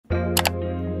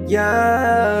What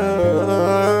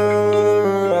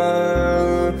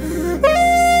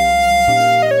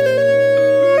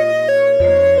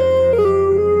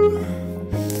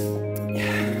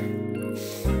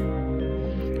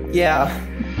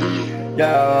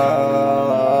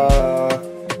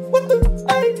the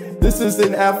heck? This is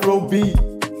an Afro beat.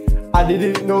 I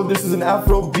didn't know this is an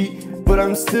Afro beat, but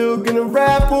I'm still gonna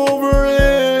rap over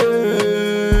it.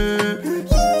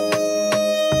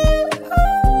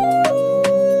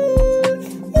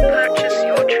 Purchase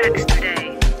your tracks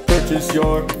today. Purchase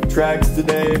your tracks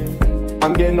today.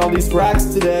 I'm getting all these racks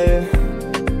today.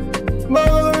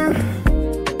 Mother!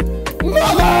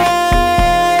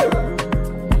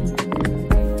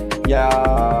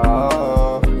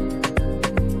 Yeah.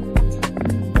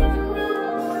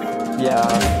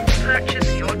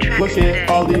 Purchase your tracks Look today. at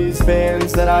all these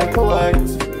bands that I collect.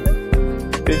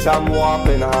 Bitch, I'm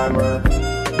Woppenheimer.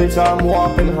 Bitch, I'm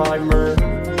Woppenheimer.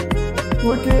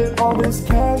 Look at all this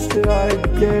cash that I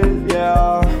get.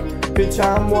 Yeah. Bitch,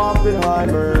 I'm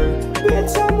Woppenheimer.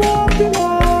 Bitch, I'm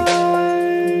Woppenheimer.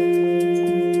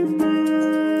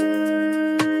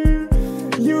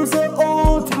 You's an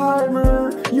old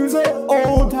timer. You's an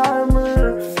old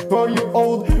timer. Oh, you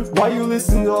old. Why you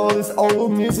listen to all this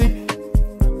old music?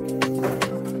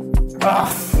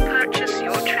 Purchase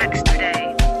your tracks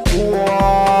today. Why?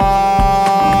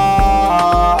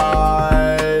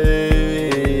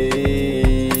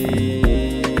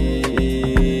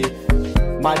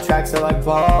 My tracks are like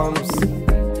bombs.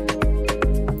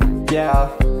 Yeah,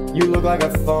 you look like a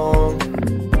phone.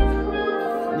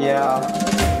 Yeah.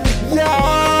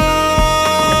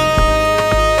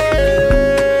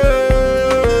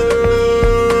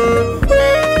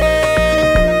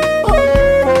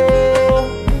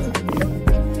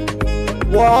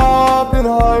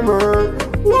 Woppenheimer.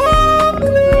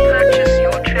 Purchase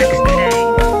your tracks today.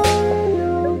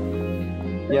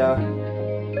 Yeah.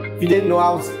 If you didn't know,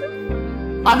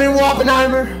 I've been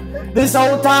Woppenheimer this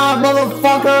whole time,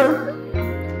 motherfucker.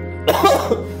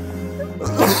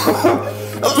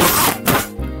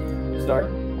 Start.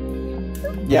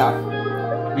 Yeah,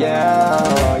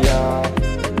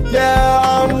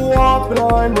 I'm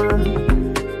Woppenheimer.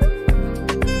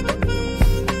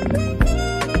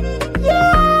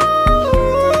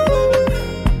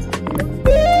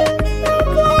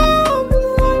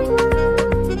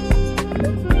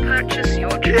 Purchase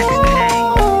your tracks today.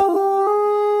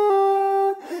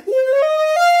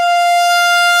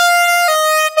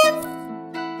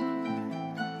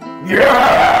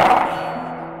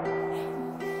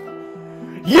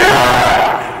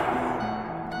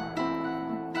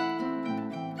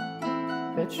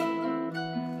 Bitch.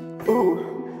 Ooh,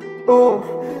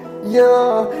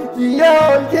 yeah.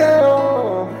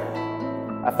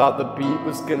 I thought the beat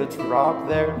was gonna drop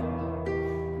there.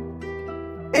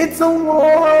 It's a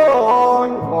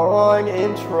long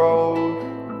intro.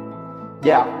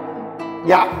 Yeah.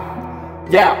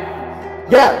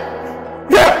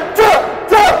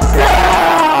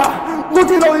 Look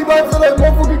at all these vibes that I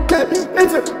motherfucking get.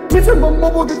 It's a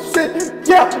motherfucking shit.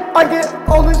 Yeah, I get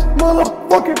all this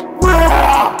motherfucking.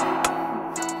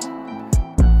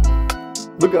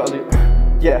 Look at all these.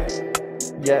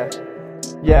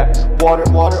 Yeah. Water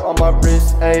on my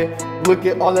wrist, ayy. Look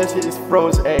at all that shit is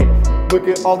froze, ayy. Look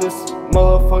at all this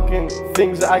motherfucking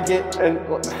things that I get, and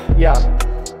yeah.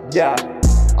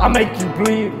 I make you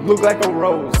bleed, look like a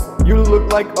rose. You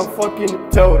look like a fucking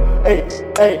toad. Hey.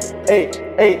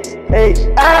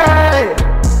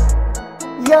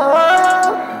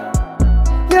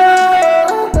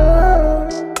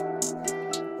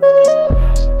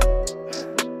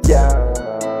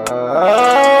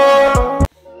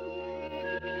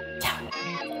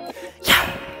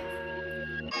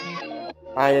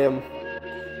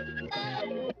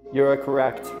 You're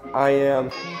correct. I am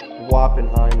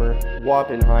Woppenheimer.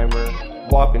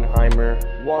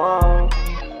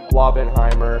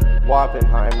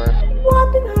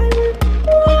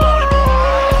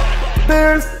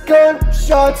 There's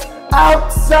gunshots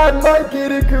outside my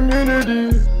gated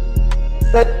community.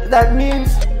 That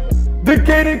means the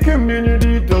gated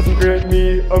community doesn't grant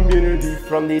me immunity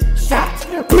from these shots.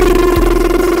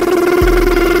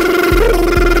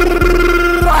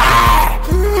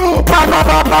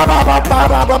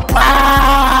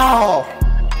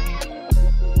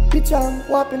 Bitch, I'm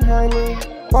Woppenheimer.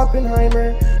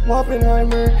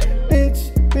 Bitch.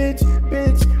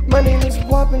 My name is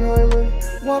Woppenheimer.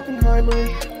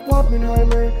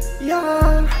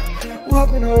 Yeah.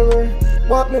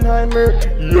 Woppenheimer.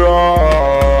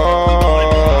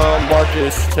 Yeah.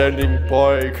 Marcus Tending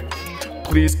Bike.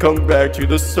 Please come back to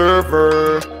the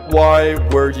server. Why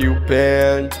were you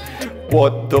banned?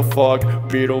 what the fuck,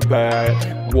 Beetle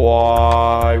Bat?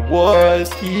 Why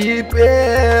was he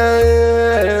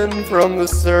banned from the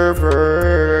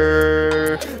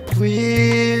server?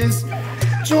 Please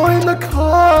join the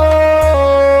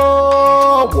call.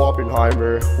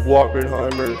 Woppenheimer,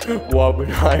 Woppenheimer,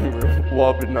 Woppenheimer,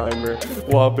 Woppenheimer,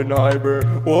 Woppenheimer,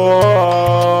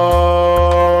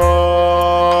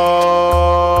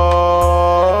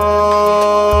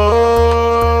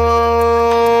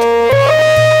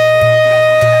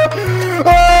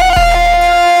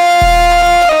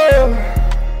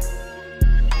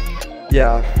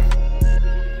 Yeah,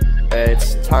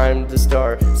 it's time to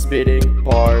start spitting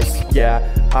bars. Yeah,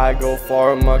 I go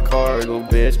far in my car, little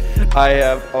bitch. I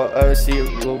have a seat,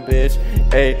 little bitch.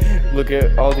 Hey, look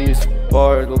at all these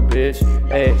bars, little bitch.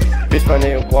 Hey, bitch, my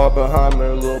name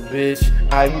Woppenheimer, little bitch.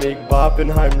 I make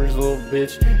Woppenheimers, little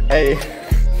bitch. Hey,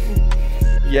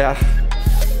 yeah.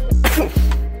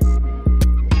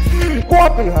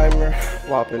 Woppenheimer,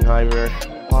 Woppenheimer,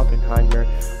 Woppenheimer,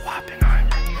 Woppenheimer,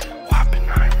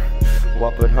 Woppenheimer,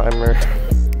 Woppenheimer.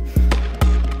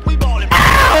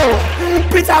 Ow!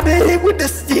 Bitch, I've been hit with the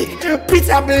stick. Bitch,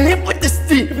 I've been hit with the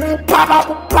stick. Pow,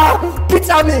 pow, pow. Bitch,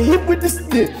 I've been hit with the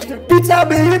stick. Bitch, I've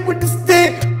been hit with the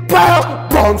stick. Pow!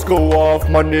 Bombs go off.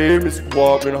 My name is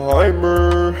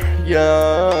Woppenheimer.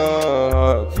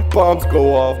 Yeah. Bombs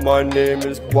go off. My name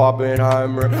is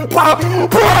Woppenheimer. Pow!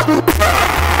 Pow!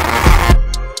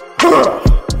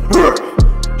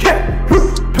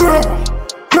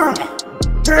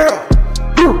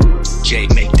 Jay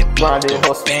make the beat Grind it, go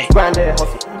hustle, bang. grind it,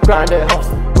 hustle, grind it,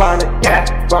 hustle, grind it, yeah.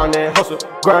 Grind it, hustle,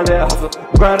 grind it, hustle,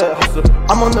 grind it, hustle.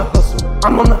 I'm on the hustle,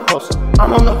 I'm on the hustle,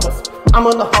 I'm on the hustle, I'm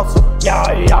on the hustle,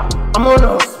 yeah, yeah. I'm on the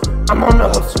hustle, I'm on the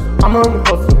hustle, I'm on the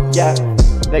hustle, yeah.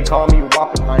 They call me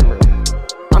Woppenheimer.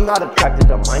 I'm not attracted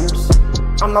to minors.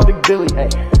 I'm not Big Billy, A.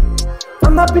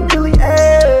 I'm not Big Billy,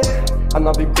 A. I'm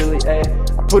not Big Billy, A. I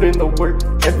put in the work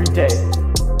every day.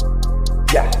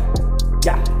 Yeah,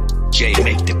 yeah. Jay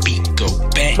make the beat go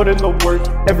bang. Put in the work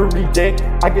every day.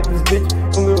 I get this bitch.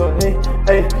 I'm gonna hey,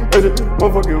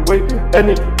 motherfucking way.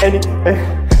 Any,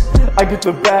 I get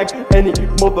the bag any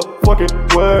motherfucking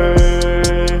way.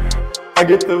 I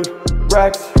get the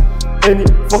racks any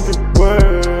fucking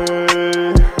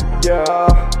way. Yeah,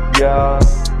 yeah,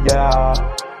 yeah.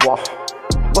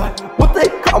 What they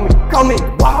call me? Call me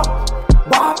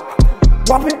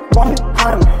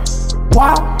Woppenheimer.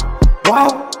 Wow.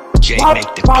 Jay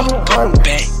make the beat go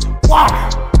bang.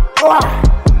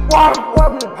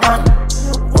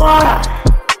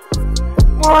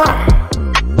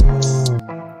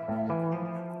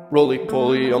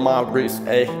 Roly-poly on my wrist,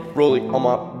 ayy. Rolly on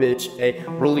my bitch, ayy.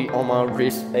 Rolly on my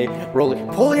wrist, ayy.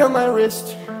 Roly-poly on my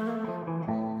wrist.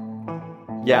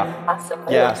 Yeah,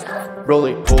 yeah.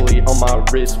 Roly-poly on my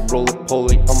wrist,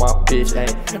 roly-poly on my bitch, ayy.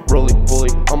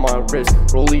 Roly-poly on my wrist,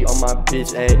 rolly on my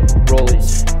bitch, ayy.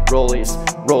 Rollies,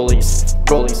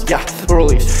 yeah.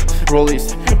 Rollies,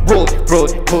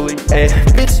 roly-poly, ayy.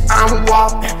 Bitch, I'm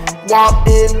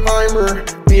Woppenheimer.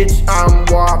 Bitch, I'm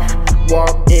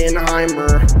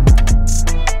Woppenheimer.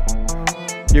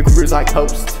 Your career's like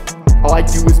host. All I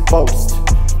do is boast.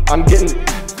 I'm getting,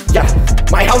 yeah.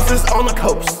 My house is on the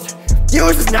coast.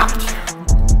 Yours is not.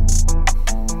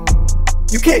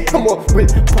 You can't come up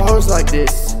with bars like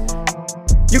this.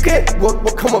 You can't come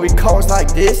up with cars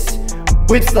like this.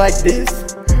 Whips like this.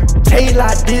 Tail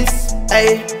like this.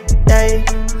 Ayy,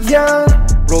 yeah.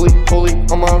 Roly-poly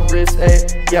on my wrist,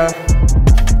 ayy, yeah.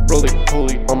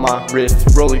 Roly-poly on my wrist.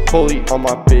 Roly-poly on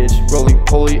my bitch.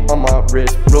 Roly-poly on my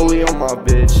wrist. Rolly on my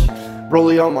bitch.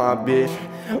 Rolly on my bitch.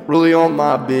 Rolly on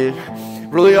my bitch.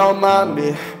 Rolly on my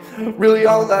bitch. Really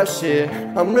on that shit.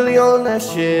 I'm really on that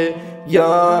shit.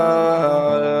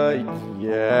 Yeah.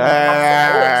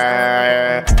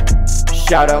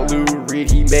 Shout out Lou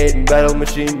Reed, he made Metal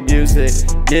Machine music.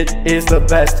 It is the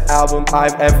best album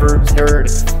I've ever heard.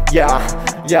 Yeah.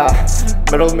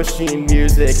 Metal Machine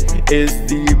music is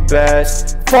the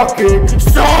best fucking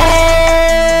song.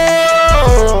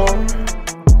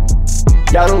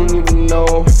 Y'all don't even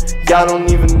know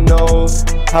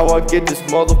how I get this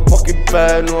motherfucking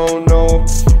bad, no.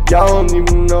 Y'all don't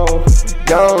even know.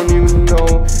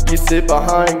 You sit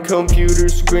behind computer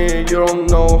screen, you don't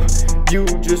know. You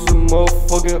just a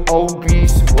motherfucking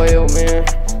obese whale, man.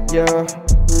 Yeah.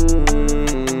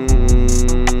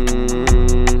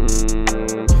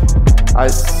 I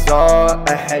saw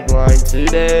a headline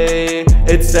today.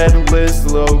 It said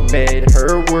Lizzo made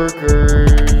her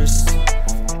workers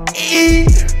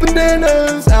eat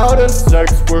bananas out of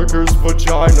sex workers'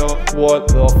 vagina. What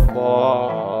the fuck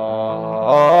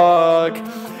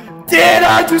did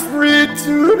I just read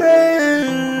today?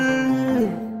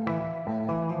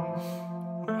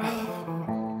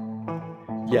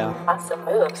 Yeah.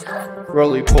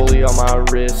 Roly poly on my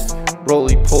wrist.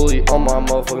 Roly poly on my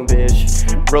motherfucking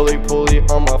bitch. Roly poly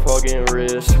on my fucking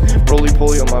wrist. Roly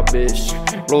poly on my bitch.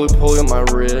 Roly poly on my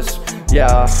wrist.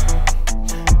 Yeah.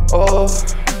 Oh.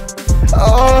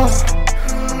 Oh.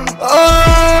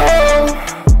 Oh.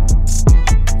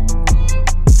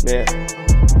 Man.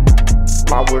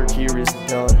 My work here is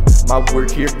done. My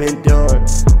work here been done.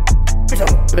 Bitch,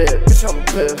 I'm a bitch. Bitch, I'm a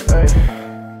bitch. Hey.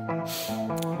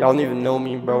 Y'all don't even know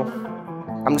me, bro.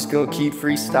 I'm just gonna keep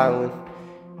freestyling.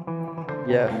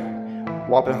 Yeah.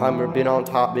 Woppenheimer been on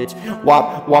top, bitch.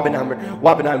 Woppenheimer.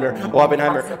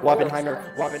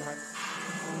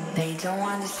 They don't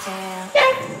understand.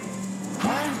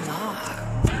 What am I?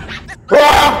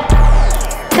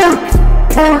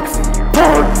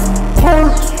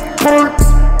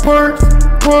 Perks.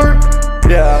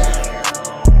 Yeah.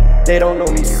 They don't know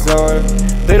me, son.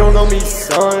 They don't know me,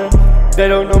 son. They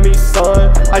don't know me,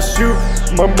 son. I shoot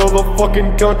my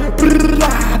motherfucking gun.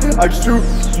 I shoot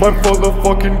my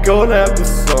motherfucking gun at the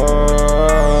sun.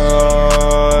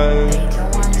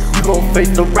 You gon' face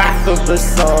the wrath of the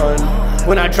sun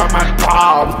when I drop my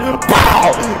bombs.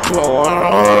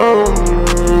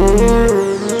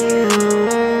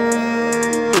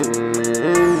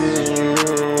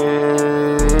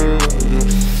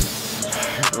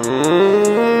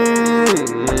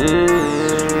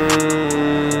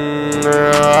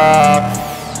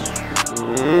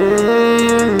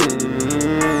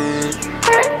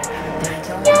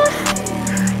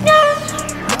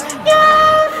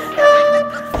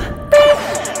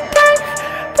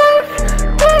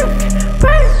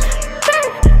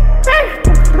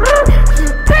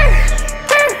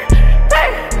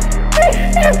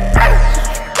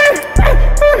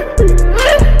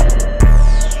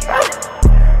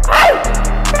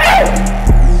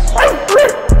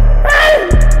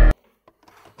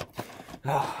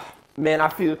 Man, I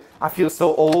feel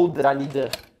so old that I need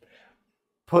to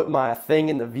put my thing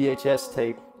in the VHS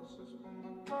tape.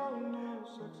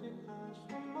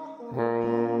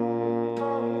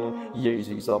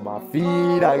 Yeezys on my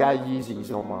feet, I got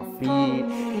Yeezys on my feet,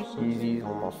 Yeezys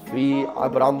on my feet,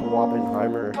 but I'm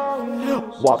Woppenheimer.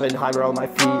 Woppenheimer on my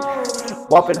feet,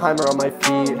 Woppenheimer on my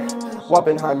feet,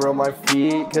 Woppenheimer on my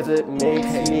feet, cause it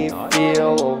makes me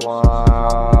feel alive.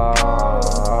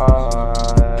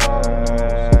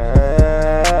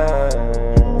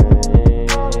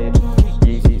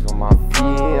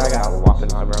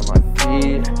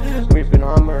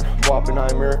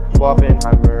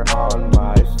 Woppenheimer on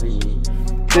my feet.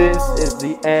 This is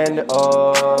the end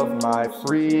of my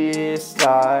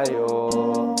freestyle.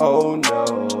 Oh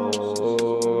no.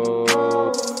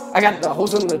 I got the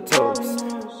holes in the toes.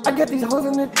 I got these holes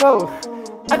in the toes.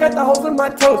 I got the holes in my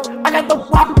toes. I got the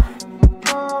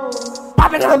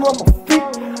Woppenheimer on my feet.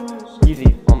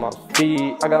 Easy on my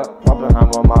feet. I got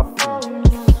Woppenheimer on my feet.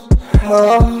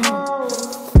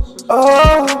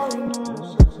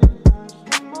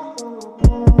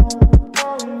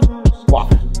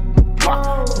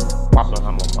 Woppenheimer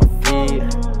on my feet,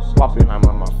 Woppenheimer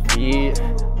on my feet,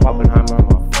 Woppenheimer on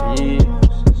my feet.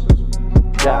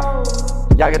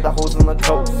 Yeah, I got the holes in my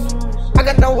toes. I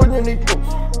got the holes in the toes.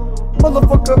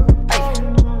 Motherfucker,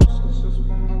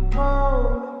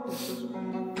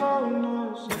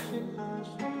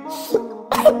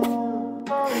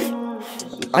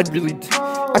 I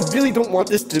really don't want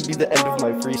this to be the end of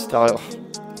my freestyle.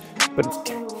 But it's,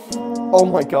 oh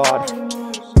my god.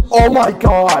 Oh my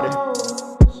god!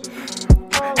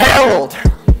 Harold!